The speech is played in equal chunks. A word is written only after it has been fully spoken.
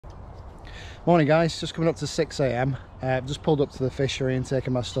Morning guys, just coming up to 6 AM. I've just pulled up to the fishery and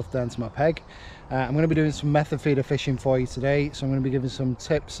taken my stuff down to my peg. I'm going to be doing some method feeder fishing for you today, so I'm going to be giving some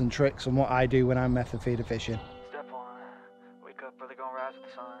tips and tricks on what I do when I'm method feeder fishing. Step 1, wake up early, gonna rise with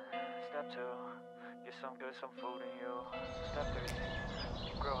the sun. Step 2, get some good, some food in you. Step 3,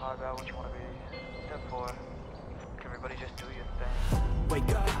 think real hard about what you want to be. Step 4, everybody just do your thing.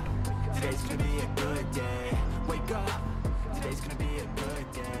 Wake up, today's gonna be a good day. Wake up, today's gonna be a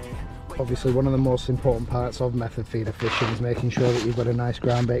good day. Obviously one of the most important parts of method feeder fishing is making sure that you've got a nice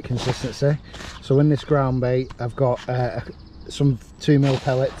ground bait consistency. So in this ground bait I've got some 2mm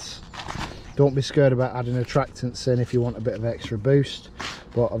pellets. Don't be scared about adding attractants in if you want a bit of extra boost,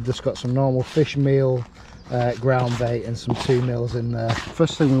 but I've just got some normal fish meal, ground bait and some 2mm in there.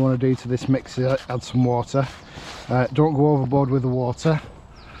 First thing we want to do to this mix is add some water. Don't go overboard with the water.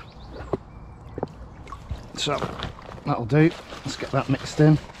 So that'll do. Let's get that mixed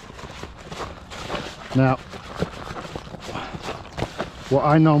in. Now what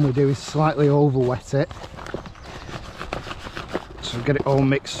I normally do is slightly over wet it, so get it all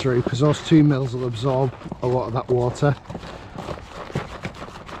mixed through, because those 2mm will absorb a lot of that water.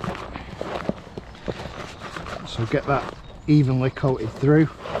 So get that evenly coated through.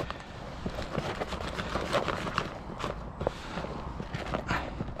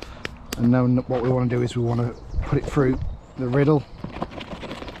 And then what we want to do is we want to put it through the riddle.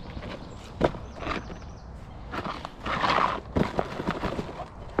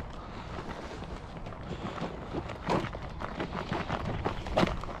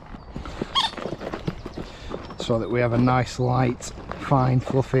 So that we have a nice light, fine,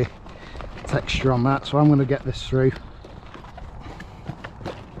 fluffy texture on that. So I'm going to get this through.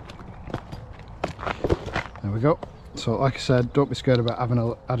 There we go. So like I said, don't be scared about adding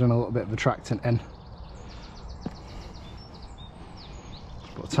a little bit of attractant in.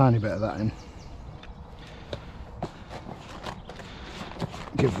 Just put a tiny bit of that in.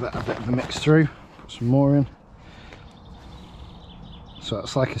 Give that a bit of a mix through. Put some more in. So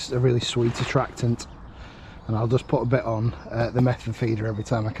it's like a really sweet attractant. And I'll just put a bit on the method feeder every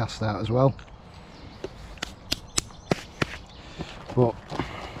time I cast out as well. But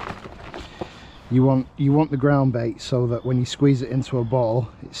you want the ground bait so that when you squeeze it into a ball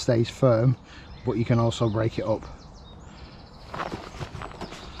it stays firm, but you can also break it up.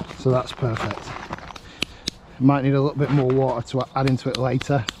 So that's perfect. Might need a little bit more water to add into it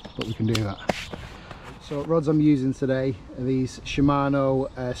later, but we can do that. So rods I'm using today are these Shimano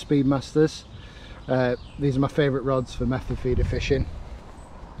Speedmasters. These are my favourite rods for method feeder fishing.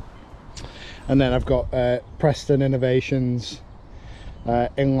 And then I've got Preston Innovations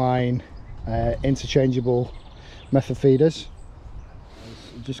inline interchangeable method feeders.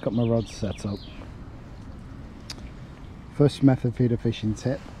 I've just got my rods set up. First method feeder fishing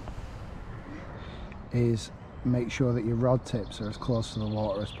tip is make sure that your rod tips are as close to the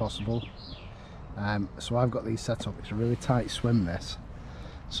water as possible. So I've got these set up. It's a really tight swim, this.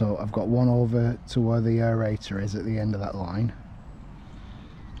 So I've got one over to where the aerator is at the end of that line,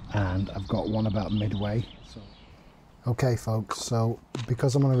 and I've got one about midway. Okay folks, so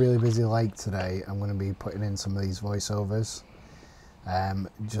because I'm on a really busy lake today, I'm going to be putting in some of these voiceovers,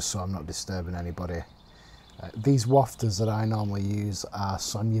 just so I'm not disturbing anybody. These wafters that I normally use are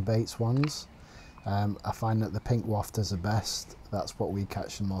Sonia Baits ones. I find that the pink wafters are best. That's what we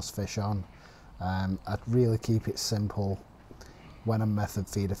catch the most fish on. I'd really keep it simple when I'm method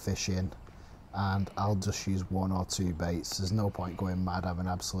feeder fishing, and I'll just use 1 or 2 baits. There's no point going mad having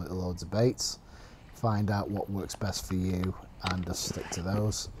absolutely loads of baits. Find out what works best for you and just stick to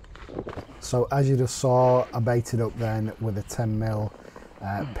those. So as you just saw, I baited up then with a 10mm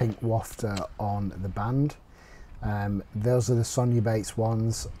pink wafter on the band. Those are the Sonia Baits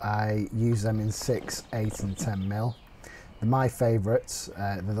ones. I use them in 6, 8 and 10mm. They're my favourites.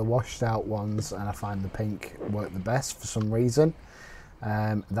 They're the washed out ones, and I find the pink work the best for some reason.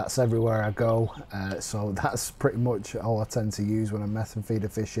 That's everywhere I go, so that's pretty much all I tend to use when I'm method feeder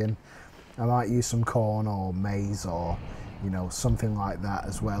fishing. I might use some corn or maize or, you know, something like that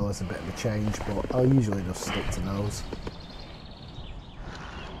as well as a bit of a change, but I'll usually just stick to those.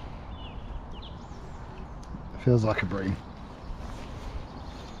 Feels like a bream.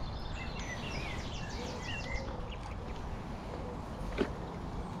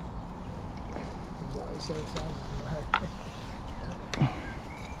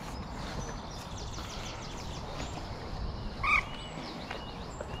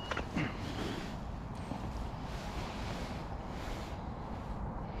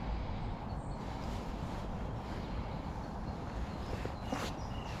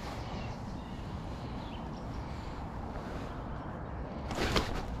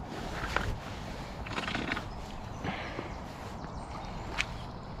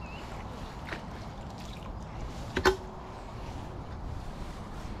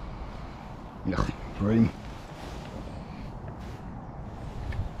 bream.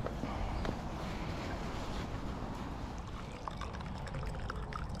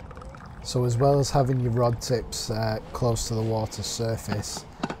 So as well as having your rod tips close to the water surface,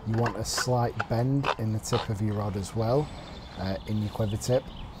 you want a slight bend in the tip of your rod as well, in your quiver tip.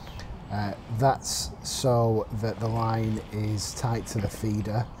 That's so that the line is tight to the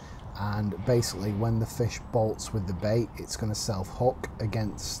feeder, and basically when the fish bolts with the bait, it's going to self-hook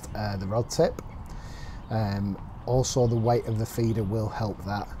against the rod tip. Also the weight of the feeder will help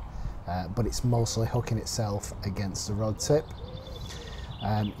that, but it's mostly hooking itself against the rod tip.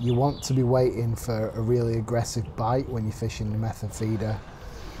 You want to be waiting for a really aggressive bite when you're fishing the method feeder,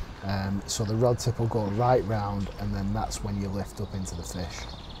 so the rod tip will go right round, and then that's when you lift up into the fish.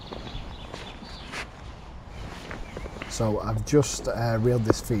 So I've just reeled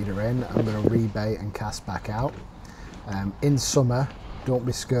this feeder in. I'm going to rebait and cast back out. In summer, don't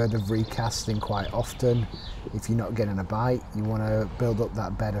be scared of recasting quite often. If you're not getting a bite, you want to build up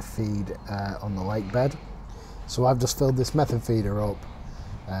that bed of feed on the lake bed. So I've just filled this method feeder up,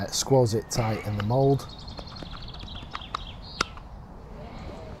 squoze it tight in the mould.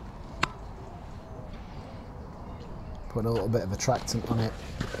 Put a little bit of attractant on it.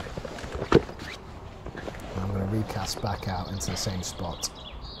 And I'm going to recast back out into the same spot.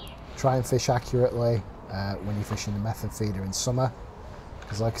 Try and fish accurately when you're fishing the method feeder in summer,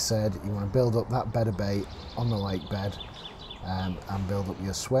 because like I said, you want to build up that bed of bait on the lake bed and build up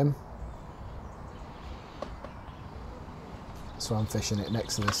your swim. So I'm fishing it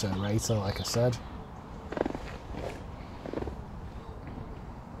next to this aerator, like I said.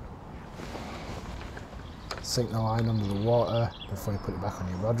 Sink the line under the water before you put it back on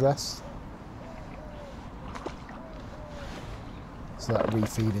your rod rest. So that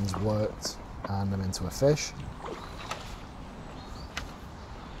refeeding's worked and I'm into a fish.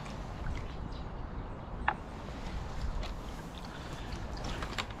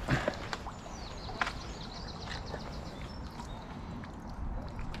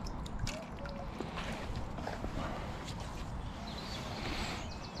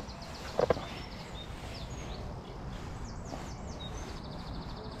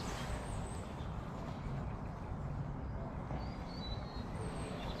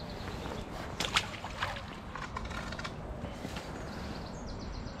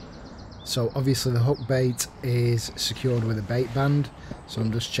 So obviously the hook bait is secured with a bait band, so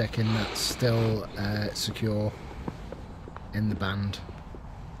I'm just checking that's still secure in the band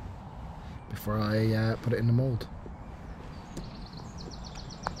before I put it in the mould.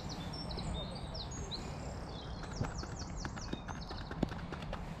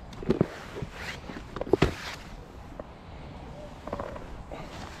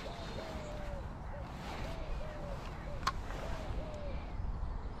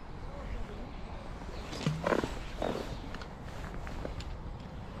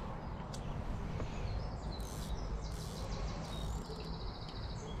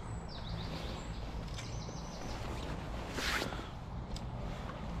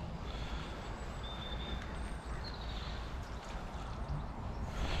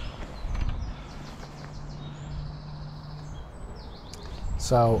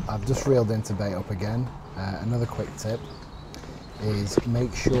 So I've just reeled into bait up again. Another quick tip is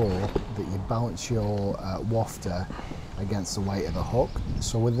make sure that you balance your wafter against the weight of the hook.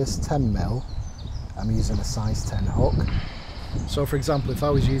 So with this 10mm, I'm using a size 10 hook. So for example, if I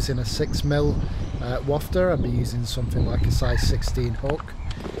was using a 6mm wafter, I'd be using something like a size 16 hook,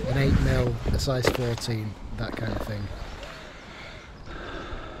 an 8mm, a size 14, that kind of thing.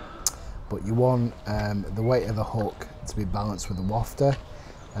 But you want the weight of the hook to be balanced with the wafter,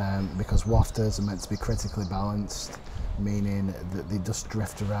 because wafters are meant to be critically balanced, meaning that they just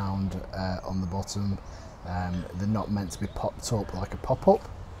drift around on the bottom. They're not meant to be popped up like a pop-up.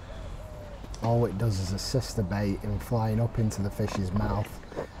 All it does is assist the bait in flying up into the fish's mouth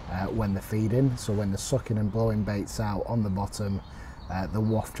when they're feeding. So when they're sucking and blowing baits out on the bottom, the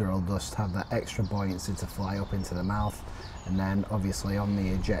wafter will just have that extra buoyancy to fly up into the mouth, and then obviously on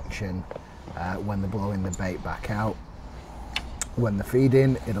the ejection, when they're blowing the bait back out, when they're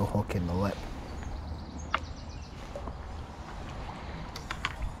feeding, it'll hook in the lip.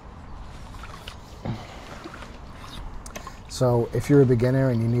 So if you're a beginner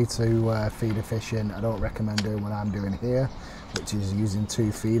and you need to feed a fish in, I don't recommend doing what I'm doing here, which is using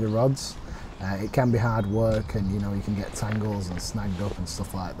 2 feeder rods. It can be hard work, and you know, you can get tangles and snagged up and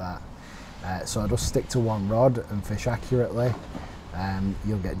stuff like that. So I just stick to 1 rod and fish accurately,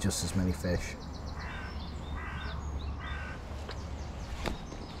 you'll get just as many fish.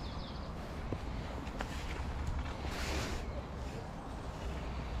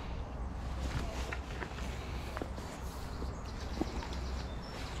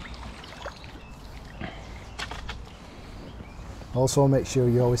 Also make sure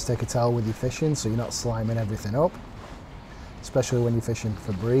you always take a towel with your fishing so you're not sliming everything up, especially when you're fishing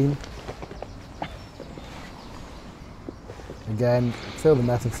for bream. Again, fill the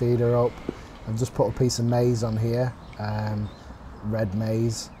method feeder up. I've just put a piece of maize on here, red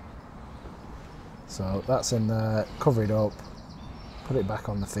maize. So that's in there, cover it up, put it back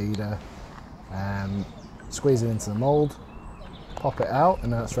on the feeder, squeeze it into the mould, pop it out,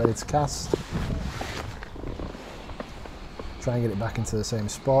 and now it's ready to cast. Try and get it back into the same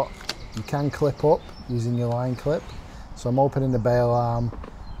spot. You can clip up using your line clip. So I'm opening the bail arm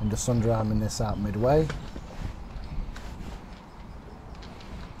and just underarming this out midway.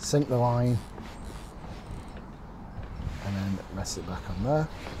 Sink the line and then rest it back on there.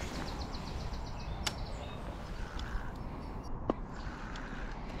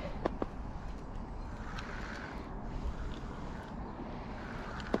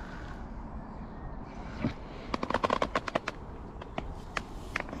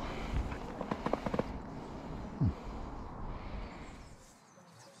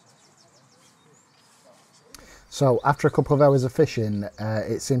 So after a couple of hours of fishing,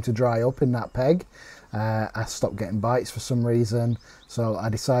 it seemed to dry up in that peg. I stopped getting bites for some reason, so I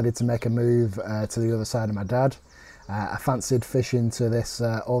decided to make a move to the other side of my dad. I fancied fishing to this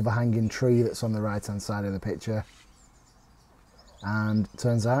overhanging tree that's on the right hand side of the picture, and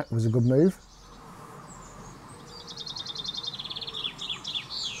turns out it was a good move.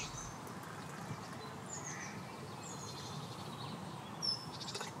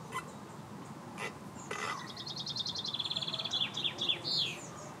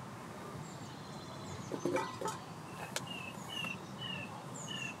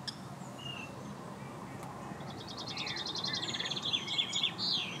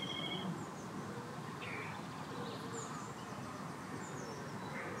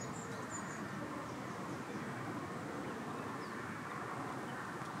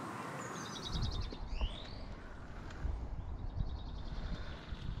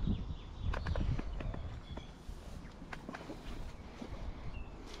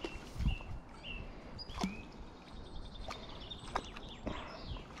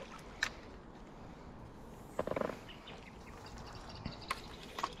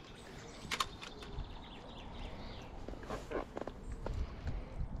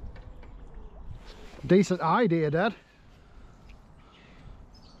 Decent idea, Dad.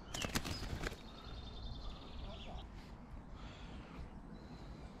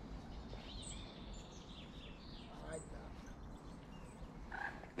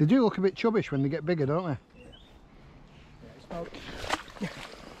 They do look a bit chubbish when they get bigger, don't they? Yeah. Yeah,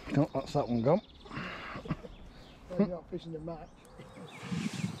 it's no, that's that one gone. Well, you're not fishing the match.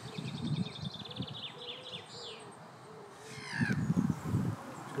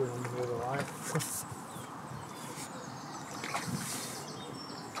 Going on the middle of the line.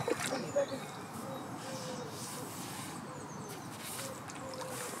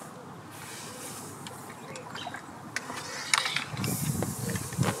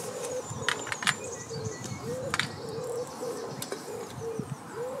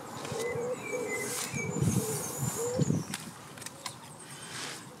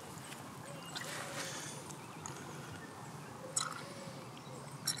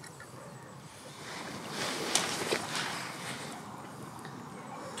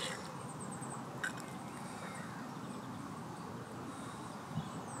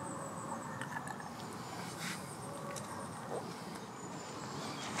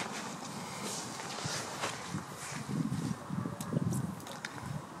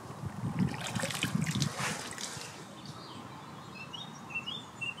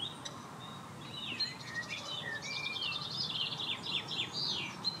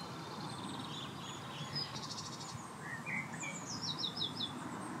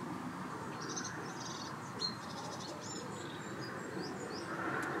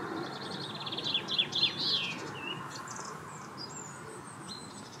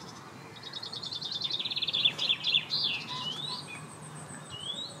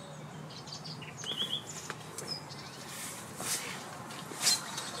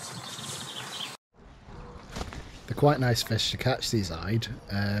 They're quite nice fish to catch, these eyed.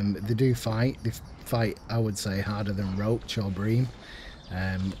 They do fight. They fight, I would say, harder than roach or bream.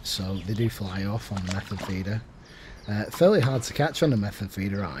 So they do fly off on the method feeder. Fairly hard to catch on the method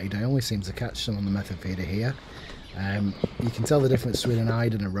feeder eyed. I only seem to catch them on the method feeder here. You can tell the difference between an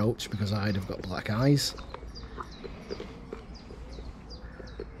eyed and a roach because eyed have got black eyes.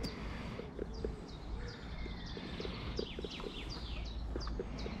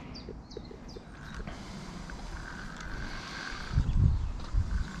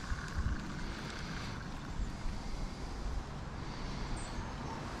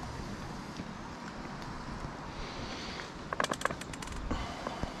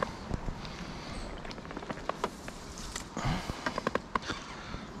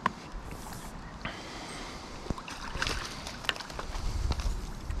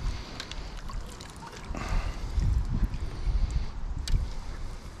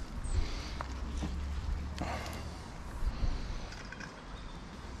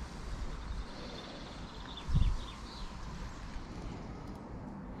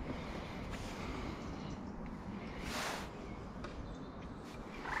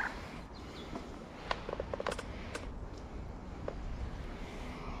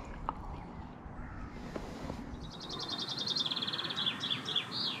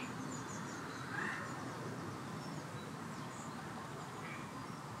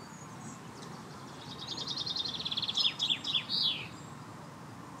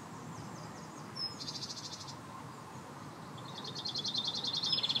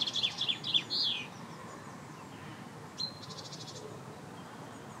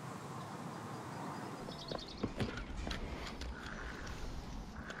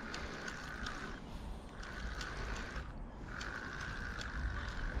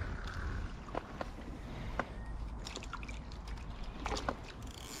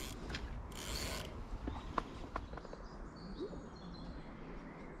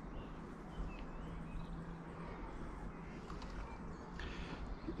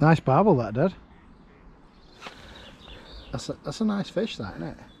 Nice barbel that did. That's a nice fish, that, isn't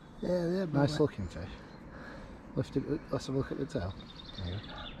it? Yeah, Nice looking fish. Lift it. Let's have a look at the tail. There you go.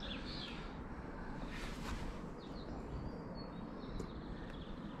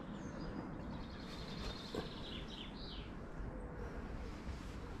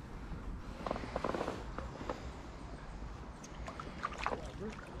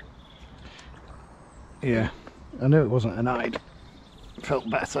 Yeah, I knew it wasn't an hide. Felt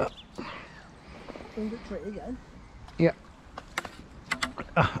better. Try it again. Yeah.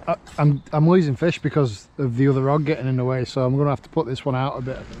 I'm losing fish because of the other rod getting in the way, so I'm going to have to put this one out a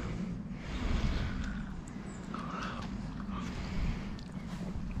bit.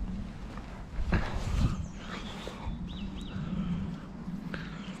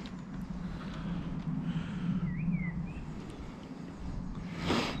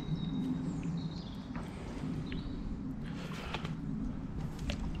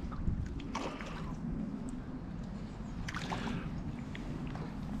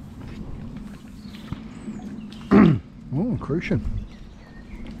 Oh, crucian.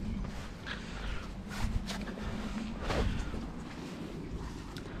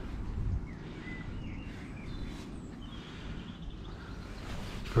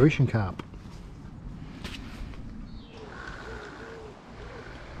 Crucian carp.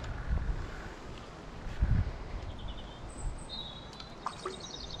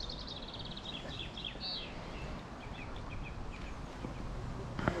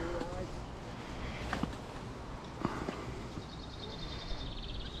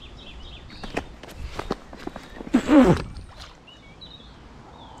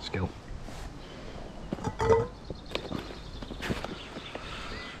 Skill.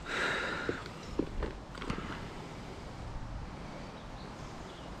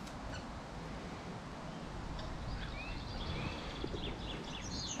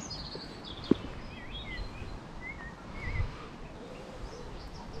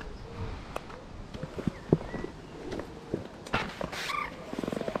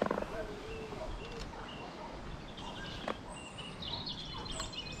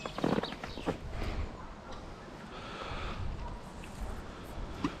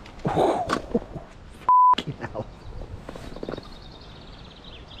 Hell.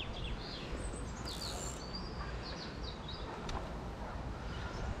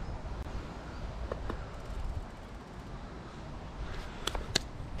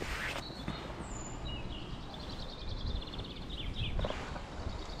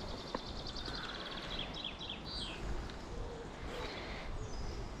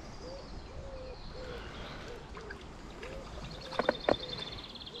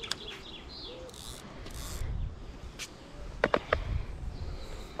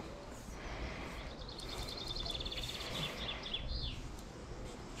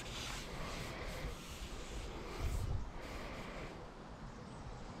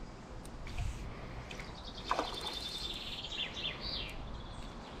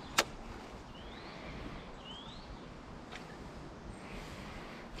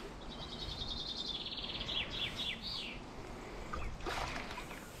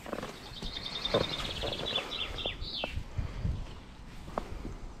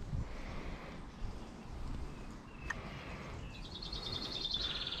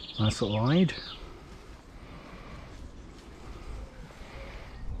 Nice little hide.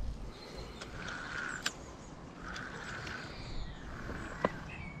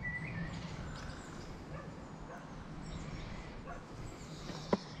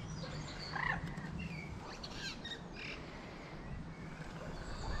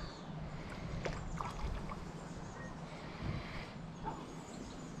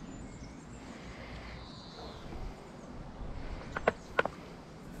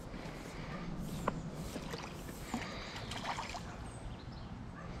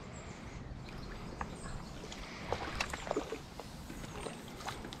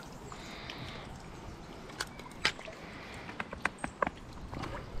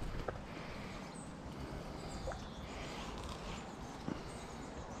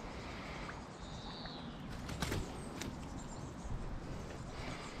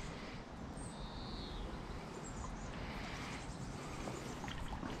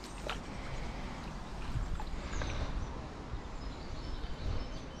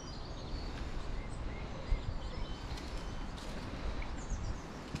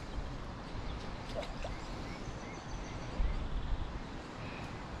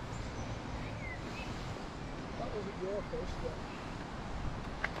 Your fish, yeah.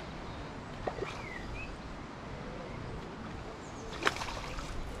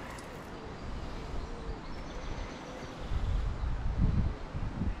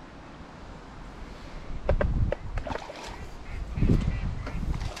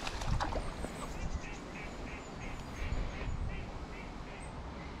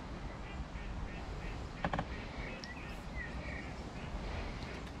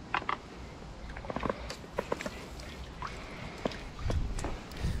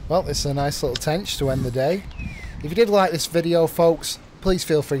 Well, it's a nice little tench to end the day. If you did like this video, folks, please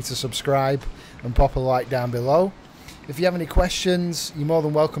feel free to subscribe and pop a like down below. If you have any questions, you're more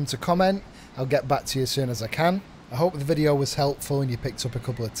than welcome to comment. I'll get back to you as soon as I can. I hope the video was helpful and you picked up a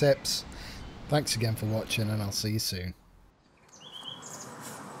couple of tips. Thanks again for watching, and I'll see you soon.